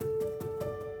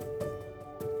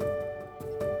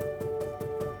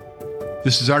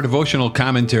This is our devotional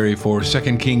commentary for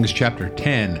 2 Kings chapter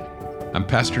 10. I'm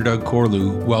Pastor Doug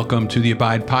Corlew. Welcome to the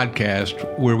Abide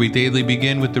Podcast, where we daily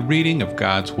begin with the reading of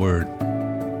God's Word.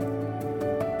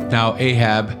 Now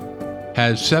Ahab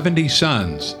has 70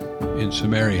 sons in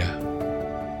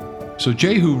Samaria. So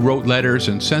Jehu wrote letters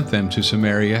and sent them to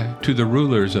Samaria, to the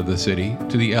rulers of the city,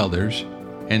 to the elders,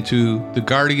 and to the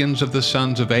guardians of the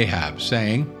sons of Ahab,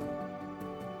 saying,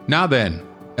 Now then,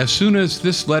 as soon as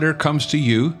this letter comes to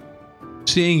you,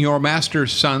 seeing your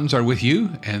master's sons are with you,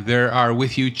 and there are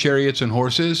with you chariots and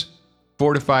horses,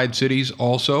 fortified cities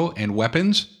also, and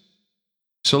weapons,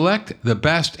 select the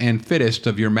best and fittest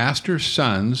of your master's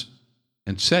sons,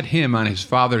 and set him on his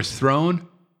father's throne,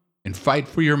 and fight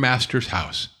for your master's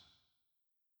house.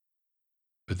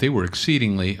 But they were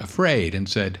exceedingly afraid, and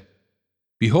said,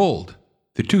 Behold,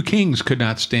 the 2 kings could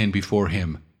not stand before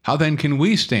him. How then can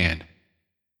we stand?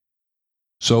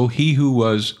 So he who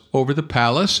was over the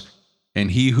palace,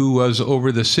 and he who was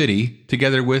over the city,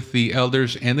 together with the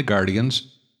elders and the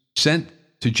guardians, sent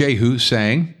to Jehu,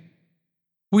 saying,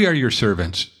 We are your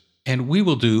servants, and we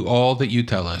will do all that you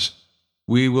tell us.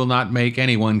 We will not make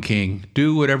anyone king.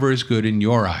 Do whatever is good in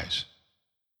your eyes.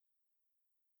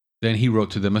 Then he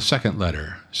wrote to them a second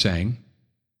letter, saying,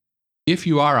 If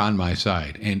you are on my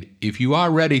side, and if you are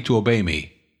ready to obey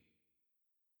me,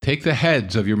 take the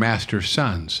heads of your master's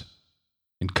sons,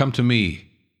 and come to me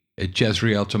at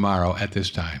Jezreel tomorrow at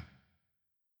this time.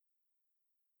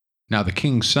 Now the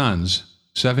king's sons,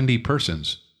 70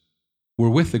 persons,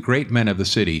 were with the great men of the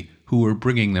city who were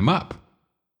bringing them up.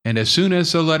 And as soon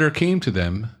as the letter came to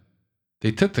them,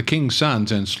 they took the king's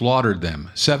sons and slaughtered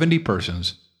them, 70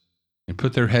 persons, and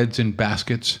put their heads in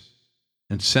baskets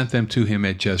and sent them to him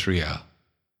at Jezreel.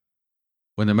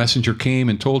 When the messenger came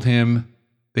and told him,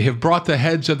 They have brought the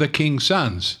heads of the king's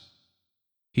sons,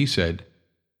 he said,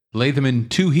 Lay them in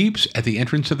 2 heaps at the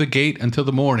entrance of the gate until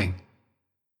the morning.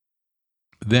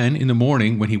 Then in the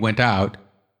morning, when he went out,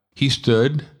 he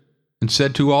stood and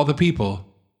said to all the people,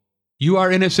 You are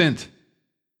innocent.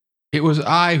 It was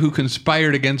I who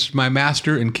conspired against my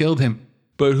master and killed him.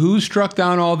 But who struck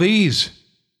down all these?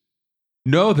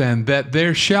 Know then that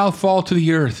there shall fall to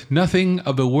the earth nothing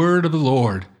of the word of the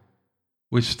Lord,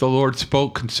 which the Lord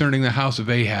spoke concerning the house of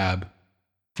Ahab.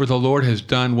 For the Lord has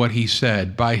done what he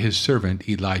said by his servant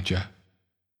Elijah.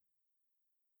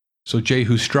 So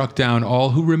Jehu struck down all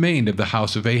who remained of the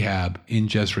house of Ahab in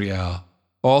Jezreel,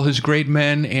 all his great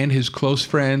men and his close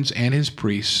friends and his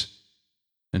priests,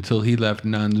 until he left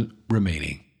none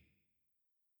remaining.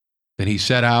 Then he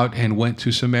set out and went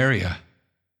to Samaria.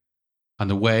 On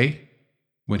the way,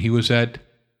 when he was at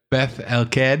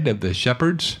Beth-Elked of the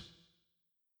shepherds,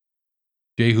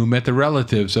 Jehu met the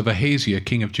relatives of Ahaziah,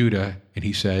 king of Judah, and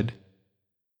he said,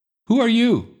 Who are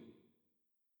you?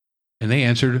 And they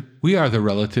answered, We are the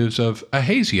relatives of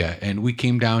Ahaziah, and we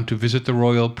came down to visit the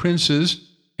royal princes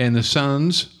and the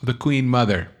sons of the queen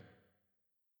mother.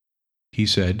 He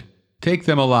said, Take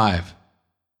them alive.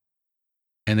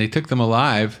 And they took them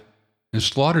alive and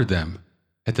slaughtered them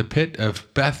at the pit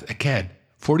of Beth-Eked,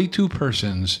 42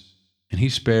 persons, and he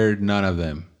spared none of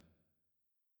them.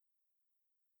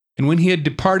 And when he had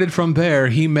departed from there,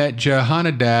 he met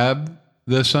Jehonadab,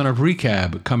 the son of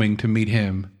Rechab, coming to meet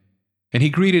him. And he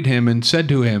greeted him and said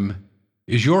to him,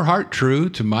 Is your heart true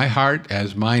to my heart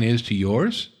as mine is to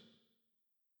yours?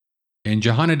 And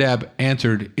Jehonadab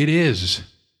answered, It is.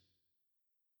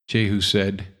 Jehu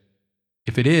said,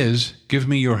 If it is, give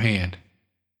me your hand.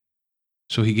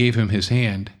 So he gave him his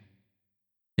hand.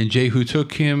 And Jehu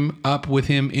took him up with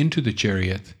him into the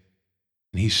chariot.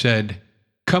 And he said,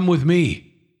 Come with me,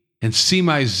 and see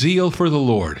my zeal for the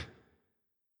Lord.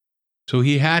 So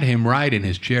he had him ride in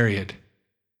his chariot.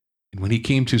 And when he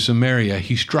came to Samaria,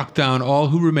 he struck down all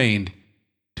who remained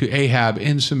to Ahab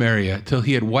in Samaria, till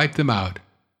he had wiped them out,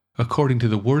 according to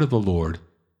the word of the Lord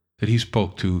that he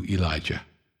spoke to Elijah.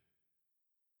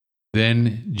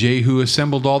 Then Jehu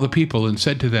assembled all the people and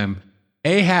said to them,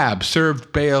 Ahab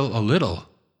served Baal a little,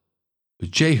 but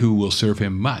Jehu will serve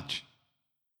him much.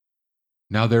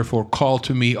 Now therefore call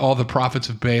to me all the prophets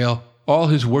of Baal, all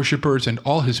his worshippers and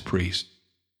all his priests.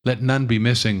 Let none be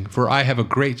missing, for I have a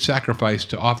great sacrifice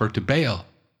to offer to Baal.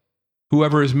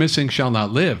 Whoever is missing shall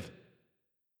not live.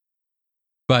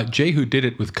 But Jehu did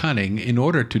it with cunning in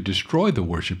order to destroy the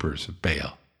worshippers of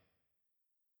Baal.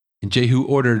 And Jehu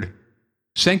ordered,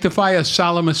 Sanctify a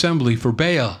solemn assembly for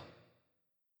Baal.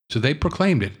 So they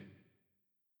proclaimed it.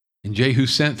 And Jehu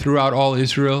sent throughout all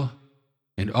Israel,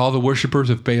 and all the worshippers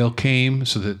of Baal came,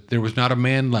 so that there was not a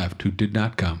man left who did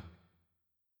not come.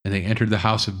 And they entered the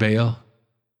house of Baal,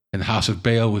 and the house of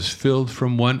Baal was filled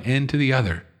from one end to the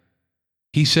other.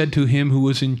 He said to him who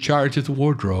was in charge of the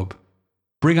wardrobe,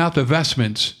 Bring out the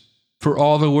vestments for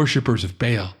all the worshippers of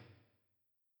Baal."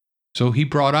 So he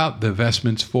brought out the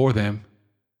vestments for them.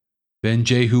 Then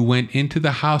Jehu went into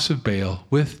the house of Baal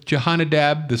with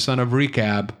Jehonadab the son of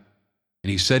Rechab, and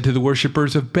he said to the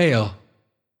worshippers of Baal,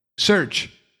 "Search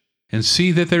and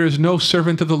see that there is no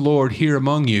servant of the Lord here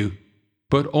among you,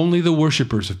 but only the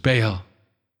worshippers of Baal."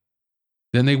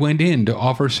 Then they went in to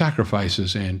offer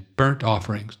sacrifices and burnt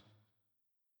offerings.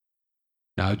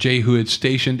 Now Jehu had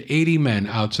stationed 80 men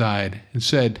outside and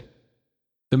said,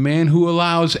 "The man who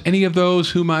allows any of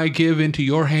those whom I give into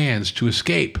your hands to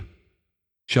escape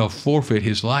shall forfeit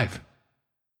his life."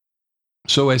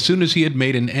 So as soon as he had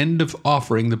made an end of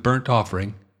offering the burnt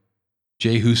offering,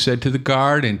 Jehu said to the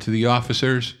guard and to the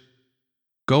officers,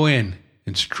 "Go in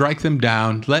and strike them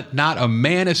down. Let not a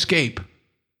man escape."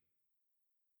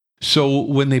 So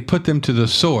when they put them to the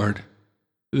sword,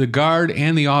 the guard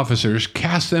and the officers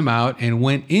cast them out and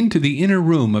went into the inner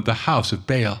room of the house of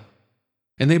Baal.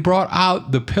 And they brought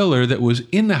out the pillar that was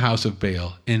in the house of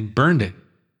Baal and burned it.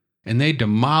 And they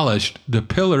demolished the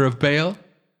pillar of Baal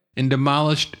and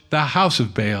demolished the house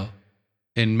of Baal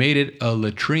and made it a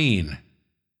latrine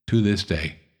to this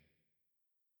day.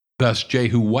 Thus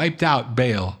Jehu wiped out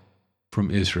Baal from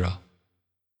Israel.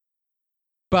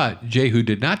 But Jehu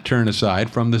did not turn aside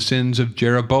from the sins of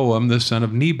Jeroboam the son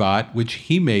of Nebat, which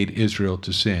he made Israel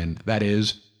to sin, that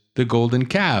is, the golden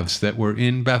calves that were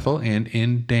in Bethel and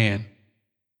in Dan.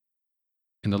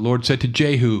 And the Lord said to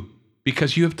Jehu,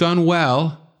 "Because you have done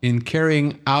well in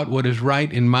carrying out what is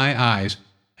right in my eyes,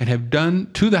 and have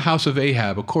done to the house of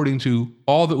Ahab according to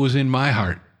all that was in my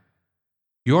heart,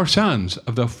 your sons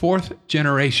of the 4th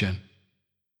generation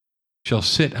shall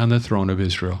sit on the throne of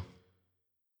Israel."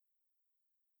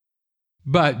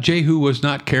 But Jehu was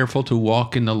not careful to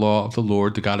walk in the law of the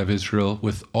Lord, the God of Israel,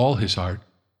 with all his heart.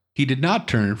 He did not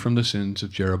turn from the sins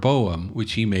of Jeroboam,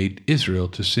 which he made Israel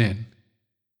to sin.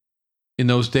 In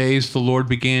those days the Lord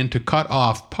began to cut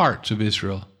off parts of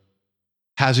Israel.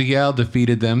 Hazael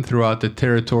defeated them throughout the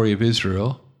territory of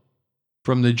Israel.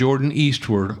 From the Jordan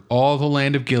eastward, all the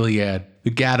land of Gilead, the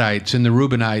Gadites and the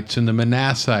Reubenites and the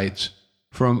Manassites,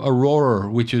 from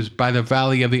Aroer, which is by the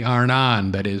valley of the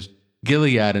Arnon, that is,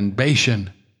 Gilead and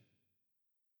Bashan.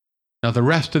 Now the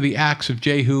rest of the acts of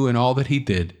Jehu and all that he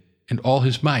did, and all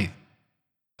his might,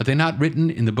 are they not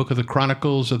written in the book of the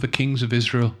Chronicles of the kings of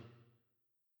Israel?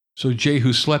 So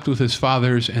Jehu slept with his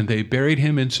fathers, and they buried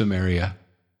him in Samaria.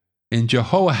 And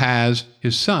Jehoahaz,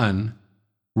 his son,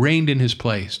 reigned in his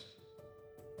place.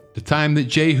 The time that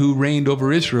Jehu reigned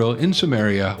over Israel in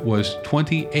Samaria was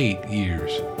 28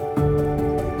 years.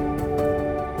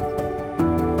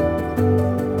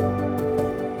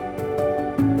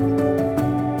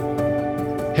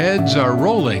 Heads are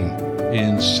rolling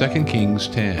in 2 Kings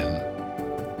 10.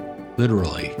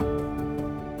 Literally.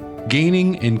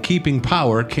 Gaining and keeping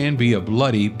power can be a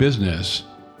bloody business.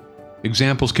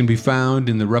 Examples can be found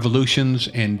in the revolutions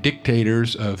and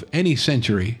dictators of any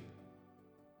century.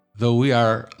 Though we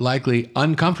are likely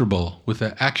uncomfortable with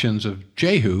the actions of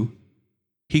Jehu,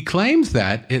 he claims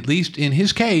that, at least in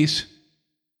his case,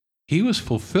 he was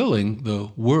fulfilling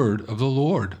the word of the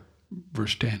Lord.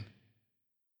 Verse 10.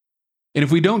 And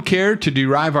if we don't care to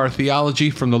derive our theology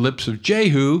from the lips of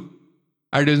Jehu,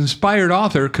 our inspired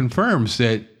author confirms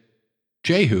that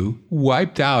Jehu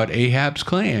wiped out Ahab's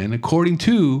clan according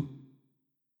to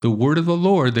the word of the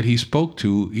Lord that he spoke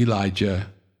to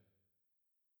Elijah.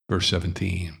 Verse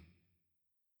 17.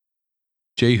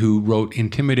 Jehu wrote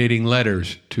intimidating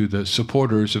letters to the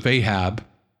supporters of Ahab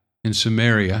in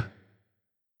Samaria,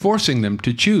 forcing them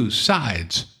to choose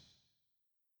sides.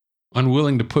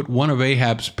 Unwilling to put one of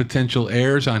Ahab's potential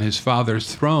heirs on his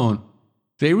father's throne,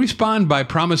 they respond by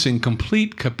promising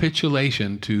complete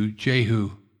capitulation to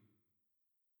Jehu.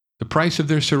 The price of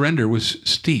their surrender was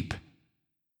steep.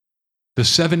 The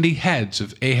 70 heads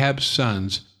of Ahab's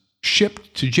sons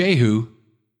shipped to Jehu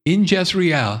in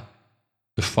Jezreel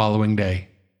the following day.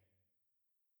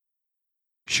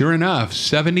 Sure enough,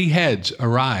 70 heads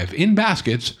arrive in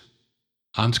baskets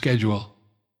on schedule.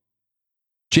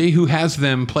 Jehu has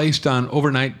them placed on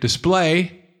overnight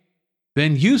display,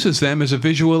 then uses them as a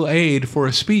visual aid for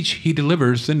a speech he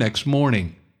delivers the next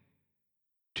morning.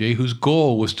 Jehu's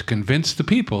goal was to convince the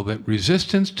people that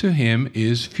resistance to him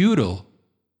is futile,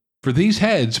 for these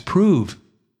heads prove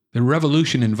the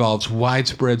revolution involves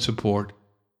widespread support,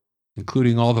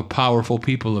 including all the powerful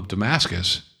people of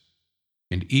Damascus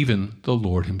and even the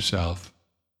Lord himself.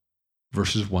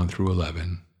 Verses 1 through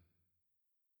 11.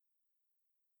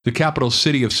 The capital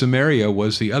city of Samaria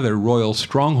was the other royal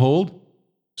stronghold,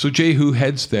 so Jehu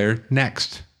heads there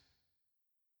next.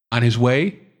 On his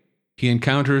way, he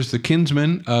encounters the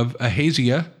kinsmen of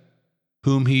Ahaziah,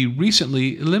 whom he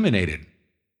recently eliminated.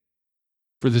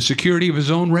 For the security of his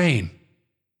own reign,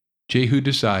 Jehu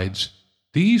decides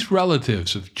these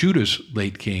relatives of Judah's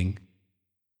late king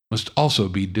must also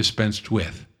be dispensed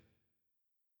with.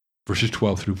 Verses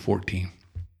 12 through 14.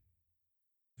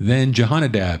 Then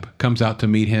Jehonadab comes out to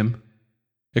meet him,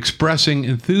 expressing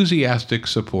enthusiastic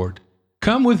support.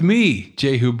 "Come with me,"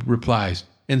 Jehu replies,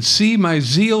 "and see my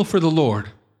zeal for the Lord."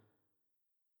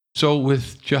 So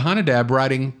with Jehonadab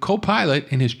riding co-pilot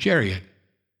in his chariot,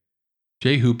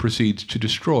 Jehu proceeds to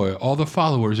destroy all the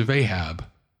followers of Ahab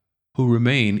who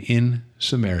remain in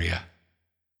Samaria.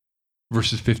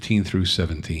 Verses 15 through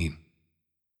 17.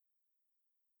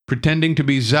 Pretending to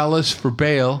be zealous for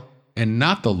Baal and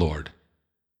not the Lord,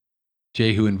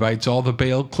 Jehu invites all the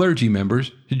Baal clergy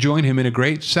members to join him in a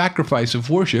great sacrifice of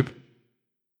worship,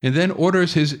 and then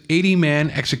orders his 80-man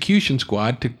execution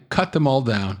squad to cut them all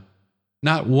down.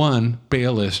 Not one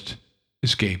Baalist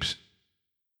escapes,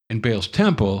 and Baal's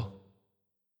temple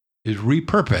is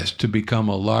repurposed to become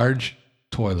a large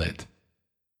toilet.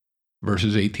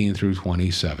 Verses 18 through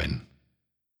 27.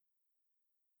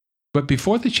 But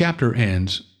before the chapter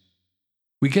ends,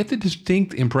 we get the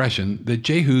distinct impression that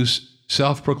Jehu's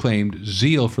self-proclaimed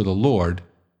zeal for the Lord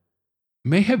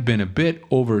may have been a bit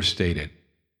overstated.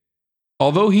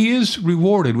 Although he is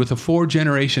rewarded with a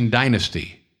 4-generation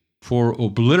dynasty for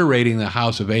obliterating the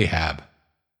house of Ahab,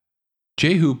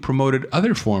 Jehu promoted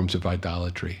other forms of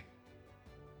idolatry.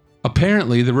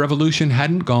 Apparently, the revolution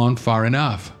hadn't gone far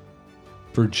enough,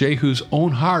 for Jehu's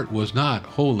own heart was not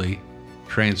wholly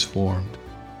transformed.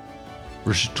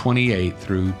 Verses 28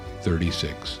 through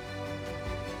 36.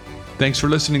 Thanks for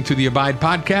listening to the Abide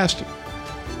Podcast.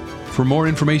 For more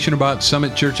information about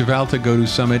Summit Church of Alta, go to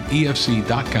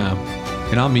summitefc.com,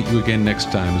 and I'll meet you again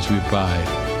next time as we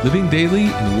abide, living daily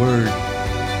in the Word